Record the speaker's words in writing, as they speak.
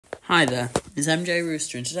Hi there, it's MJ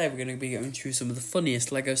Rooster, and today we're going to be going through some of the funniest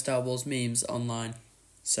LEGO Star Wars memes online.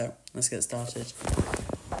 So, let's get started.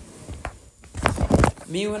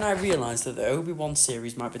 Me when I realised that the Obi-Wan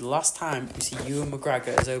series might be the last time we see Ewan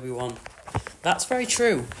McGregor as Obi-Wan. That's very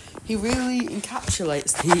true. He really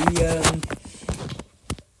encapsulates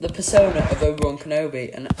the persona of Obi-Wan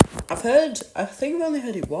Kenobi, and I think I've only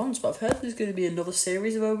heard it once, but I've heard there's going to be another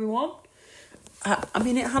series of Obi-Wan. I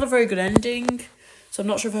mean, it had a very good ending. So I'm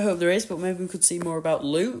not sure if I hope there is, but maybe we could see more about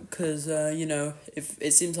Luke, because, if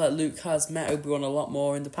it seems like Luke has met Obi-Wan a lot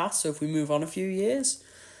more in the past, so if we move on a few years.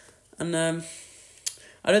 And I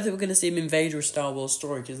don't think we're going to see him in Vader Star Wars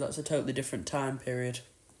story, because that's a totally different time period.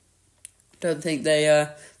 Don't think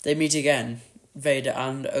they meet again, Vader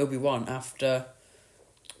and Obi-Wan, after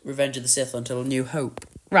Revenge of the Sith until A New Hope.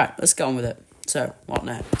 Right, let's get on with it. So, what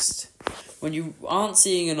next? When you aren't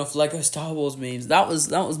seeing enough LEGO Star Wars memes, that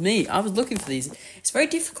was me. I was looking for these. It's very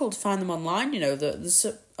difficult to find them online, there's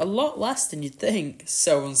a lot less than you'd think.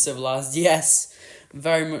 So uncivilized, yes.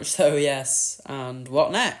 Very much so, yes. And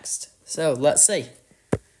what next? So, let's see.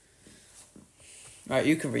 Right,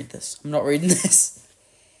 you can read this. I'm not reading this.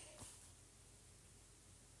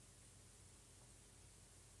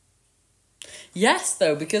 Yes,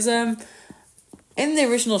 though, because, in the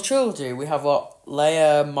original trilogy, we have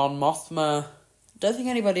Leia, Mon Mothma. Don't think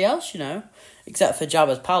anybody else, except for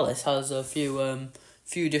Jabba's palace has a few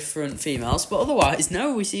different females. But otherwise,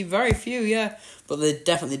 no, we see very few. Yeah, but they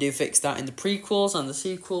definitely do fix that in the prequels and the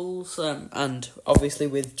sequels, and obviously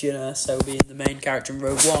with Jyn Erso being the main character in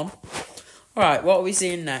Rogue One. All right, what are we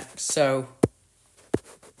seeing next? So,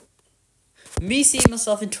 me seeing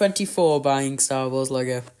myself in 24 buying Star Wars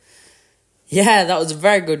Lego. Yeah, that was a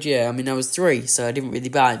very good year. I mean, I was 3, so I didn't really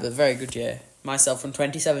buy it, but a very good year. Myself from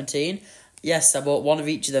 2017. Yes, I bought one of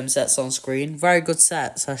each of them sets on screen. Very good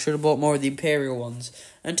sets. I should have bought more of the Imperial ones.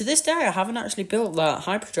 And to this day, I haven't actually built that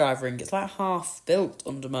hyperdrive ring. It's like half built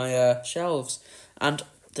under my shelves. And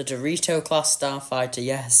the Dorito class Starfighter,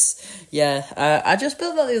 yes. Yeah, I just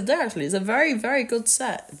built that the other day, actually. It's a very, very good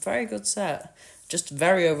set. Very good set. Just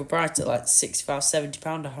very overpriced at like £65,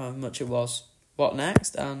 £70, however much it was. What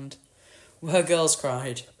next? And Where Girls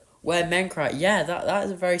Cried. Where Men Cry. Yeah, that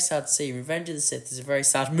is a very sad scene. Revenge of the Sith is a very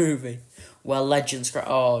sad movie. Where Legends Cry.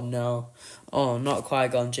 Oh, no. Oh, not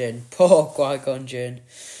Qui-Gon Jinn. Poor Qui-Gon Jinn.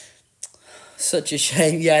 Such a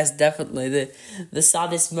shame. Yes, definitely. The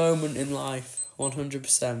saddest moment in life.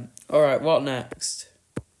 100%. Alright, what next?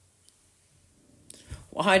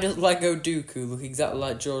 Why does Lego Dooku look exactly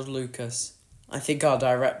like George Lucas? I think our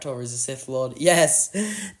director is a Sith Lord. Yes,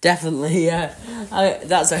 definitely, yeah.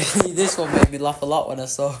 That's actually, this one made me laugh a lot when I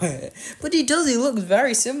saw it. But he looks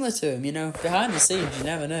very similar to him, Behind the scenes, you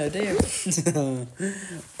never know, do you?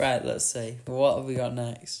 Right, let's see. What have we got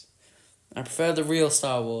next? I prefer the real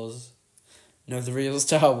Star Wars. No, the real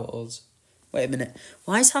Star Wars. Wait a minute.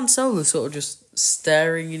 Why is Han Solo sort of just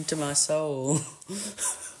staring into my soul?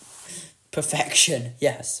 Perfection.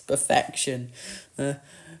 Yes, perfection.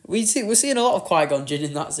 We're seeing a lot of Qui-Gon Jinn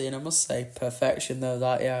in that scene, I must say. Perfection, though,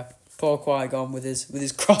 that, yeah. Poor Qui-Gon with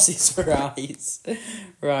his crosses for eyes.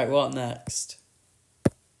 Right, what next?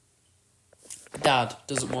 Dad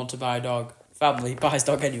doesn't want to buy a dog. Family buys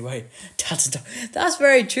dog anyway. Dad's a dog. That's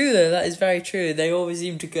very true, though. That is very true. They always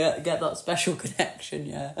seem to get that special connection,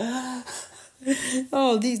 yeah.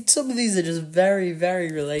 Oh, some of these are just very, very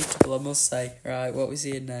relatable, I must say. Right, what we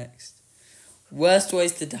seeing next? Worst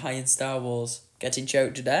ways to die in Star Wars. Getting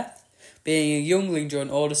choked to death, being a youngling during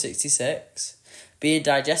Order 66, being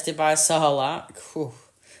digested by a Sarlacc,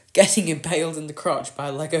 getting impaled in the crotch by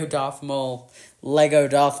Lego Darth Maul. Lego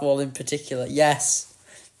Darth Maul in particular, yes.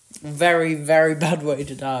 Very, very bad way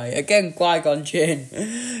to die. Again, Qui-Gon Jinn.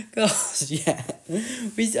 God, yeah.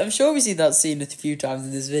 I'm sure we see that scene a few times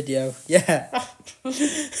in this video. Yeah.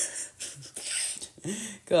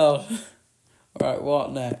 God. Alright,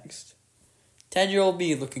 what next? 10-year-old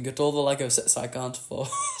me looking at all the Lego sets I can't afford.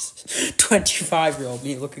 25-year-old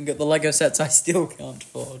me looking at the Lego sets I still can't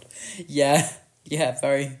afford. Yeah,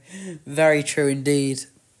 very, very true indeed.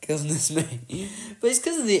 Goodness me. But it's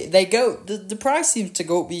because of the price seems to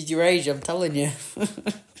go up with your age, I'm telling you.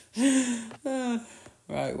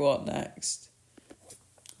 Right, what next?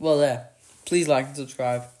 Well, there. Please like and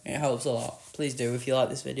subscribe. It helps a lot. Please do if you like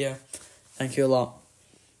this video. Thank you a lot.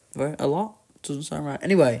 A lot? Doesn't sound right.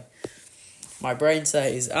 Anyway. My brain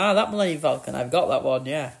says, that Millennium Falcon, I've got that one,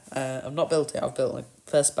 yeah. I've not built it, I've built my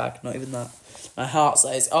first bag, not even that. My heart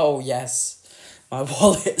says, oh yes. My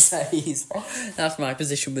wallet says, that's my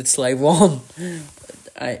position with Slave 1.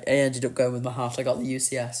 I ended up going with my heart, I got the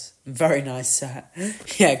UCS. Very nice set.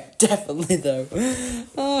 Yeah, definitely though.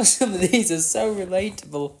 Oh, some of these are so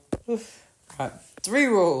relatable. Right. 3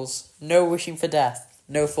 rules. No wishing for death.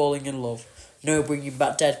 No falling in love. No bringing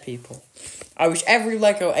back dead people. I wish every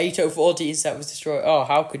Lego 8014 set was destroyed. Oh,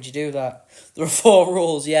 how could you do that? There are 4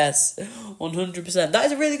 rules, yes. 100%. That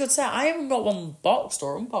is a really good set. I haven't got one boxed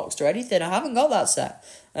or unboxed or anything. I haven't got that set.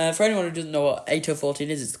 For anyone who doesn't know what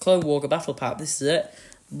 8014 is, it's the Clone Walker Battle Pack. This is it.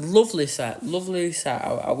 Lovely set. Lovely set.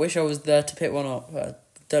 I wish I was there to pick one up. I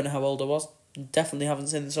don't know how old I was. Definitely haven't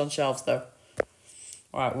seen this on shelves, though.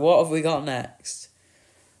 Alright, what have we got next?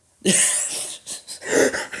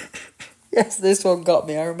 Yes, this one got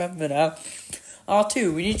me. I remember now.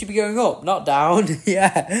 R2, we need to be going up, not down.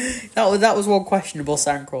 Yeah, that was one questionable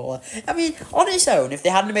Sandcrawler. I mean, on its own, if they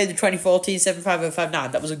hadn't made the 2014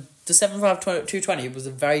 75059, the 75220 was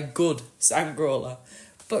a very good Sandcrawler.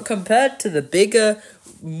 But compared to the bigger,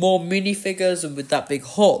 more minifigures and with that big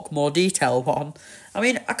hook, more detailed one, I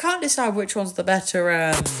mean, I can't decide which one's the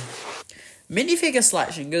better minifigure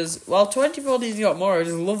selection, because while 2014's got more, I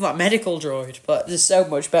just love that medical droid, but there's so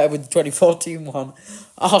much better with the 2014 one.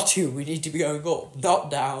 R2, we need to be going up,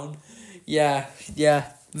 not down. Yeah,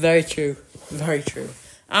 very true, very true.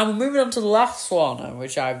 And we're moving on to the last one,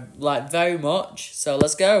 which I like very much, so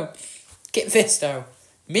let's go. Kit Fisto,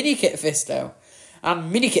 Mini Kit Fisto,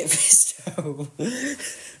 and Mini Kit Fisto.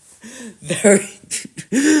 Very...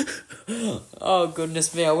 Oh,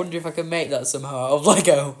 goodness me, I wonder if I can make that somehow out of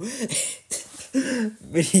Lego.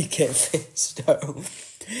 Mini Kit Fisto.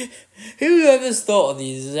 Whoever's thought of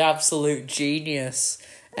these is an absolute genius.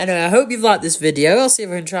 Anyway, I hope you've liked this video. I'll see if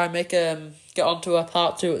I can try and make get onto a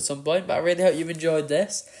part 2 at some point, but I really hope you've enjoyed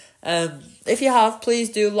this. If you have, please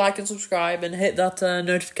do like and subscribe and hit that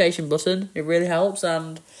notification button. It really helps,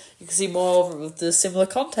 and you can see more of the similar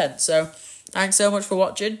content. So, thanks so much for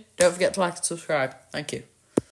watching. Don't forget to like and subscribe. Thank you.